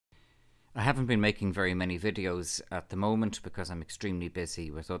I haven't been making very many videos at the moment because I'm extremely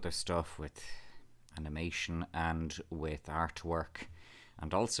busy with other stuff, with animation and with artwork,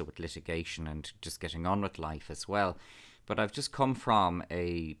 and also with litigation and just getting on with life as well. But I've just come from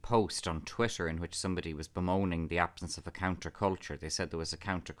a post on Twitter in which somebody was bemoaning the absence of a counterculture. They said there was a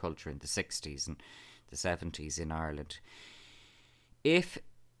counterculture in the 60s and the 70s in Ireland. If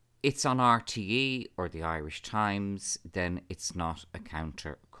it's on RTE or the Irish Times, then it's not a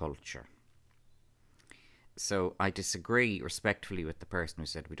counterculture. So I disagree respectfully with the person who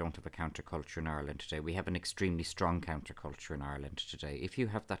said we don't have a counterculture in Ireland today. We have an extremely strong counterculture in Ireland today. If you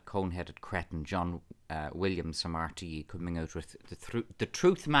have that cone-headed cretin John Williams from RTE coming out with the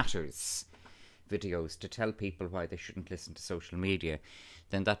Truth Matters videos to tell people why they shouldn't listen to social media,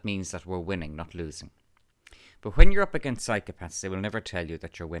 then that means that we're winning, not losing. But when you're up against psychopaths, they will never tell you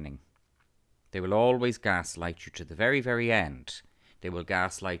that you're winning. They will always gaslight you to the very, very end. They will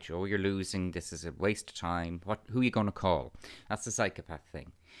gaslight you. Oh, you're losing. This is a waste of time. Who are you going to call? That's the psychopath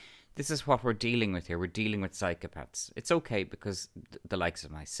thing. This is what we're dealing with here. We're dealing with psychopaths. It's okay because the likes of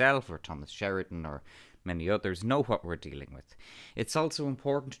myself or Thomas Sheridan or many others know what we're dealing with. It's also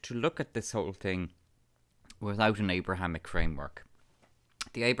important to look at this whole thing without an Abrahamic framework.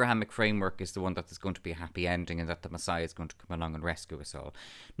 The Abrahamic framework is the one that there's going to be a happy ending and that the Messiah is going to come along and rescue us all.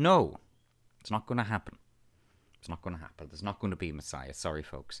 No, it's not going to happen. It's not going to happen. There's not going to be a Messiah. Sorry,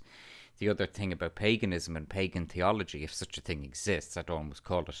 folks. The other thing about paganism and pagan theology, if such a thing exists, I'd almost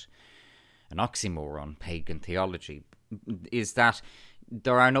call it an oxymoron, pagan theology, is that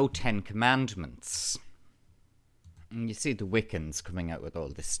there are no 10 commandments. And you see the Wiccans coming out with all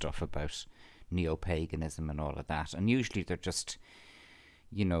this stuff about neo-paganism and all of that. And usually they're just,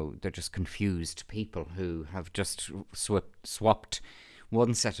 they're just confused people who have just swapped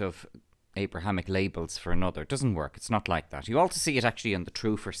one set of Abrahamic labels for another. It doesn't work. It's not like that. You also see it actually on the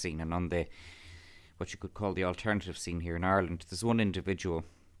truther scene and on the what you could call the alternative scene here in Ireland. There's one individual,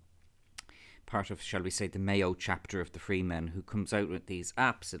 part of, shall we say, the Mayo chapter of the Free Men, who comes out with these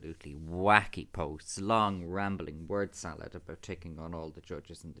absolutely wacky posts, long rambling word salad about taking on all the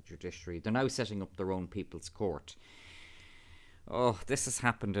judges in the judiciary. They're now setting up their own people's court. Oh, this has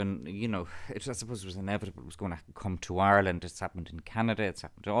happened, and I suppose it was inevitable it was going to come to Ireland. It's happened in Canada. It's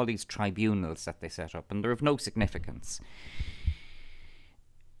happened to all these tribunals that they set up, and they're of no significance.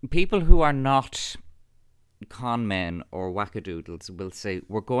 People who are not con men or wackadoodles will say,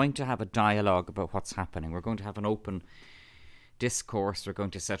 we're going to have a dialogue about what's happening. We're going to have an open discourse. We're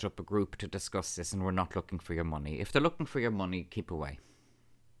going to set up a group to discuss this, and we're not looking for your money. If they're looking for your money, keep away.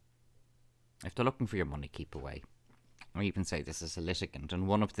 If they're looking for your money, keep away. I even say this as a litigant, and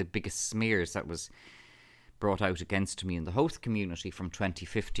one of the biggest smears that was brought out against me in the Howth community from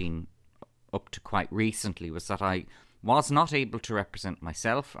 2015 up to quite recently was that I was not able to represent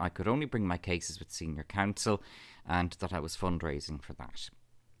myself. I could only bring my cases with senior counsel, and that I was fundraising for that.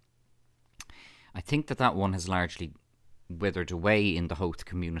 I think that one has largely withered away in the Howth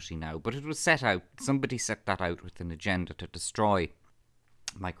community now, but it was set out, somebody set that out with an agenda to destroy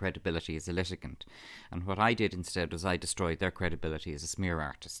my credibility as a litigant. And what I did instead was I destroyed their credibility as a smear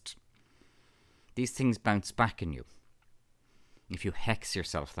artist. These things bounce back in you. If you hex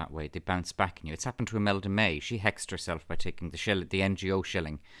yourself that way, they bounce back in you. It's happened to Imelda May. She hexed herself by taking the NGO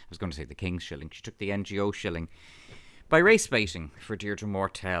shilling. I was going to say the King's shilling. She took the NGO shilling by race baiting for Deirdre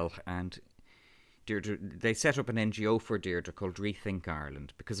Mortell, and Deirdre, they set up an NGO for Deirdre called Rethink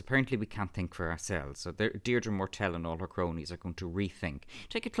Ireland, because apparently we can't think for ourselves. So Deirdre Mortell and all her cronies are going to rethink.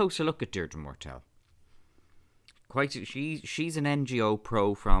 Take a closer look at Deirdre Mortell. She's an NGO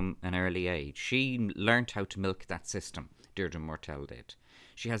pro from an early age. She learnt how to milk that system. Deirdre Mortell did.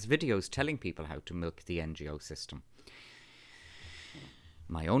 She has videos telling people how to milk the NGO system.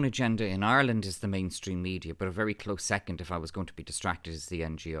 My own agenda in Ireland is the mainstream media, but a very close second, if I was going to be distracted, is the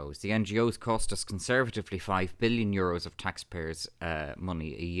NGOs. The NGOs cost us conservatively €5 billion of taxpayers'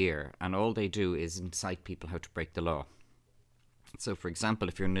 money a year, and all they do is incite people how to break the law. So, for example,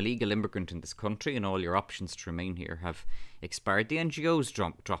 if you're an illegal immigrant in this country and all your options to remain here have expired, the NGOs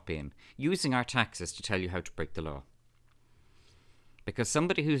drop in, using our taxes to tell you how to break the law. Because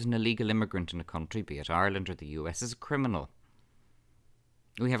somebody who's an illegal immigrant in a country, be it Ireland or the US, is a criminal.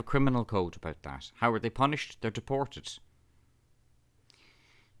 We have a criminal code about that. How are they punished? They're deported.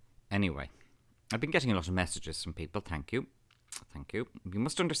 Anyway, I've been getting a lot of messages from people. Thank you. Thank you. You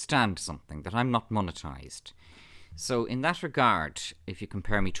must understand something, that I'm not monetised. So in that regard, if you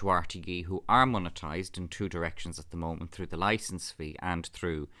compare me to RTE, who are monetised in two directions at the moment, through the licence fee and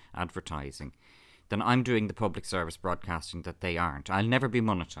through advertising, then I'm doing the public service broadcasting that they aren't. I'll never be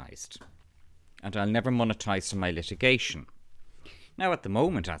monetised. And I'll never monetise from my litigation. Now, at the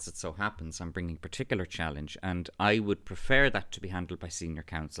moment, as it so happens, I'm bringing particular challenge, and I would prefer that to be handled by senior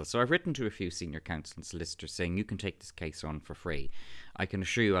counsel. So I've written to a few senior counsel and solicitors saying you can take this case on for free. I can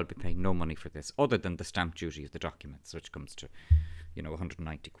assure you I'll be paying no money for this, other than the stamp duty of the documents, which comes to,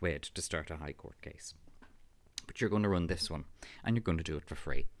 190 quid to start a High Court case. But you're going to run this one, and you're going to do it for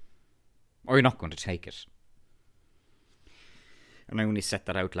free. Or you're not going to take it. And I only set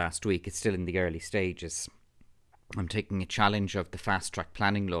that out last week. It's still in the early stages. I'm taking a challenge of the fast-track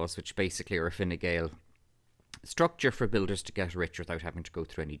planning laws, which basically are a Fine Gael structure for builders to get rich without having to go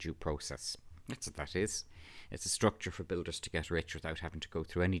through any due process. That's what that is. It's a structure for builders to get rich without having to go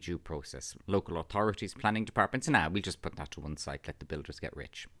through any due process. Local authorities, planning departments, we'll just put that to one side, let the builders get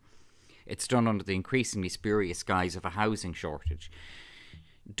rich. It's done under the increasingly spurious guise of a housing shortage.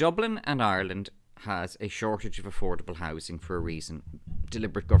 Dublin and Ireland has a shortage of affordable housing for a reason: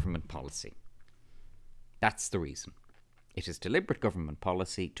 deliberate government policy. That's the reason. It is deliberate government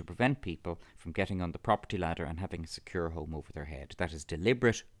policy to prevent people from getting on the property ladder and having a secure home over their head. That is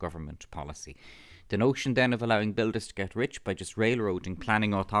deliberate government policy. The notion then of allowing builders to get rich by just railroading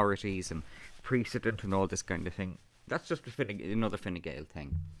planning authorities and precedent and all this kind of thing, that's just another Fine Gael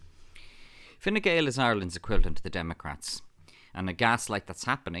thing. Fine Gael is Ireland's equivalent to the Democrats. And a gaslight that's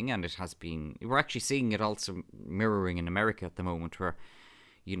happening, and it has been, we're actually seeing it also mirroring in America at the moment, where,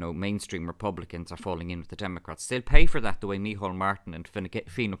 mainstream Republicans are falling in with the Democrats. They'll pay for that the way Micheál Martin and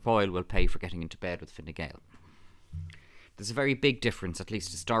Fianna Fáil will pay for getting into bed with Fine Gael. There's a very big difference, at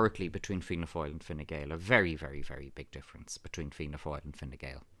least historically, between Fianna Fáil and Fine Gael. A very, very, very big difference between Fianna Fáil and Fine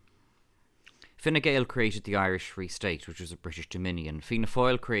Gael. Fine Gael created the Irish Free State, which was a British Dominion. Fianna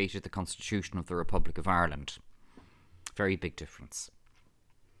Fáil created the Constitution of the Republic of Ireland. Very big difference.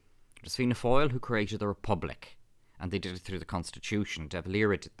 It was Fianna Fáil who created the Republic, and they did it through the Constitution. De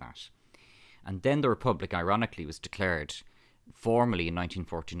Valera did that. And then the Republic, ironically, was declared formally in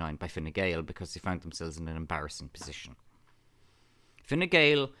 1949 by Fine Gael because they found themselves in an embarrassing position. Fine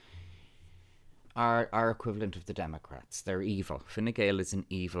Gael are our equivalent of the Democrats. They're evil. Fine Gael is an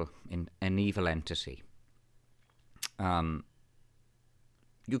evil entity. You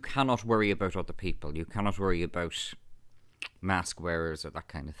cannot worry about other people. You cannot worry about mask wearers or that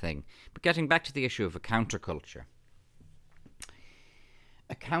kind of thing. But getting back to the issue of a counterculture.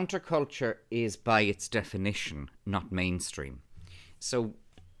 A counterculture is, by its definition, not mainstream. So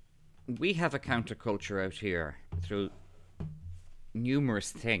we have a counterculture out here through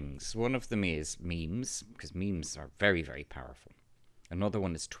numerous things. One of them is memes, because memes are very, very powerful. Another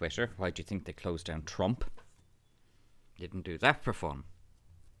one is Twitter. Why do you think they closed down Trump? Didn't do that for fun.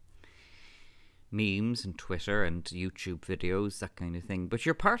 Memes and Twitter and YouTube videos, that kind of thing. But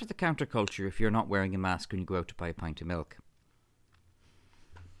you're part of the counterculture if you're not wearing a mask when you go out to buy a pint of milk.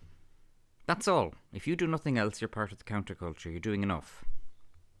 That's all. If you do nothing else, you're part of the counterculture. You're doing enough.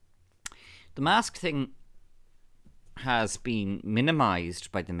 The mask thing has been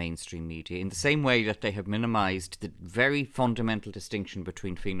minimised by the mainstream media in the same way that they have minimised the very fundamental distinction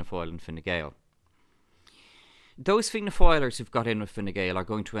between Fianna Fáil and Fine Gael. Those Fianna Fáilers who've got in with Fine Gael are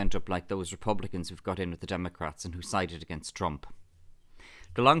going to end up like those Republicans who've got in with the Democrats and who sided against Trump.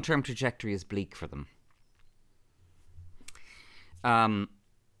 The long-term trajectory is bleak for them.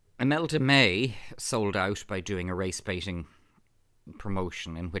 Imelda May sold out by doing a race-baiting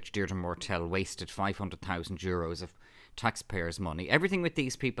promotion in which Deirdre Mortell wasted €500,000 of taxpayers' money. Everything with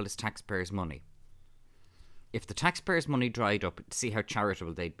these people is taxpayers' money. If the taxpayers' money dried up, see how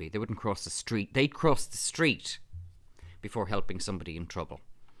charitable they'd be. They wouldn't cross the street. They'd cross the street before helping somebody in trouble.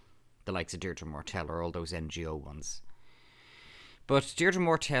 The likes of Deirdre Mortell or all those NGO ones. But Deirdre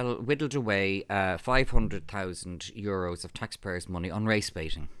Mortell whittled away €500,000 of taxpayers' money on race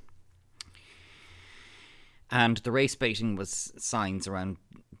baiting. And the race baiting was signs around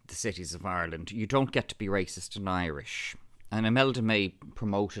the cities of Ireland. You don't get to be racist and Irish. And Imelda May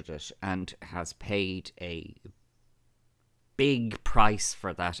promoted it and has paid a big price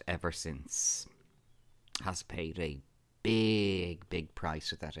for that ever since. Has paid a big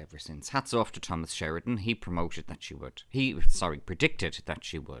price for that ever since. Hats off to Thomas Sheridan. He promoted that she would. Predicted that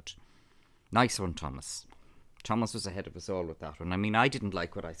she would. Nice one, Thomas. Thomas was ahead of us all with that one. I mean, I didn't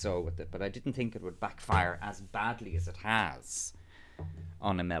like what I saw with it, but I didn't think it would backfire as badly as it has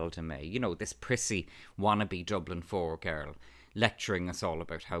on Imelda May. You know, this prissy wannabe Dublin 4 girl lecturing us all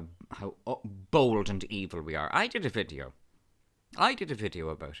about how bold and evil we are. I did a video about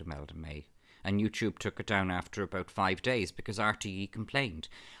Imelda May, and YouTube took it down after about 5 days because RTE complained.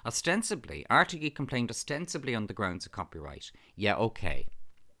 RTE complained ostensibly on the grounds of copyright. Yeah,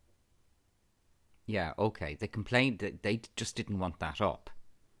 okay. They complained that they just didn't want that up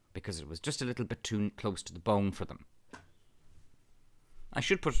because it was just a little bit too close to the bone for them. I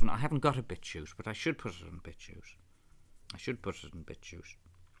should put it on, I haven't got a BitChute, but I should put it on BitChute. I should put it on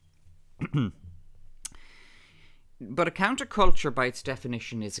BitChute. But a counterculture, by its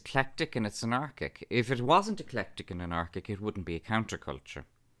definition, is eclectic and it's anarchic. If it wasn't eclectic and anarchic, it wouldn't be a counterculture.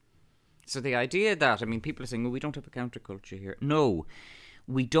 So the idea that, I mean, people are saying, well, we don't have a counterculture here. No,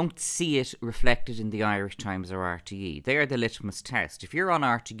 we don't see it reflected in the Irish Times or RTE. They are the litmus test. If you're on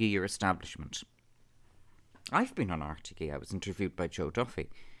RTE, you're establishment. I've been on RTE. I was interviewed by Joe Duffy.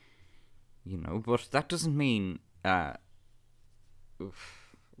 You know, but that doesn't mean...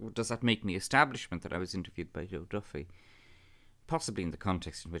 does that make me establishment that I was interviewed by Joe Duffy? Possibly in the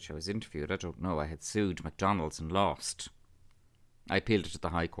context in which I was interviewed. I don't know. I had sued McDonald's and lost. I appealed it to the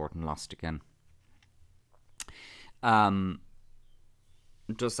High Court and lost again. Does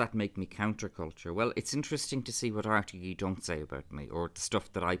that make me counterculture? Well, it's interesting to see what RTE don't say about me, or the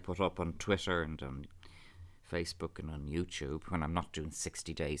stuff that I put up on Twitter and on Facebook and on YouTube when I'm not doing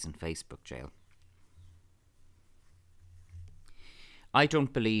 60 days in Facebook jail. I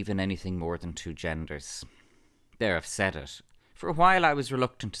don't believe in anything more than two genders. There, I've said it. For a while I was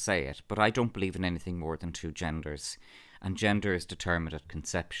reluctant to say it, but I don't believe in anything more than two genders, and gender is determined at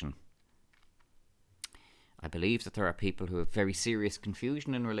conception. I believe that there are people who have very serious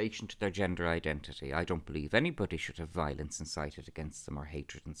confusion in relation to their gender identity. I don't believe anybody should have violence incited against them or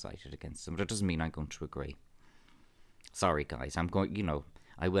hatred incited against them, but it doesn't mean I'm going to agree. Sorry, guys,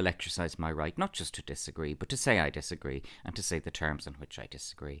 I will exercise my right not just to disagree, but to say I disagree and to say the terms on which I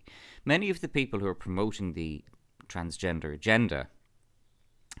disagree. Many of the people who are promoting the transgender agenda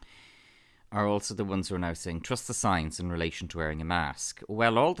are also the ones who are now saying trust the science in relation to wearing a mask.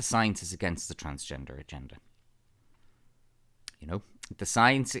 Well, all the science is against the transgender agenda. You know, the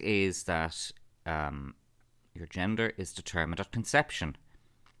science is that your gender is determined at conception,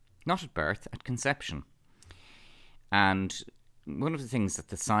 not at birth, at conception. And one of the things that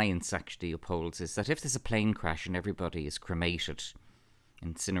the science actually upholds is that if there's a plane crash and everybody is cremated,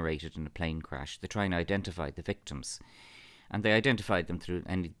 incinerated in a plane crash, they try and identify the victims. And they identify them through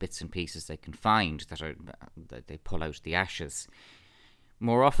any bits and pieces they can find that they pull out the ashes.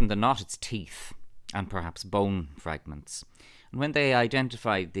 More often than not, it's teeth and perhaps bone fragments. And when they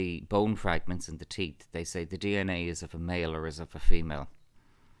identify the bone fragments and the teeth, they say the DNA is of a male or is of a female.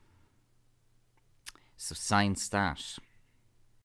 So science that.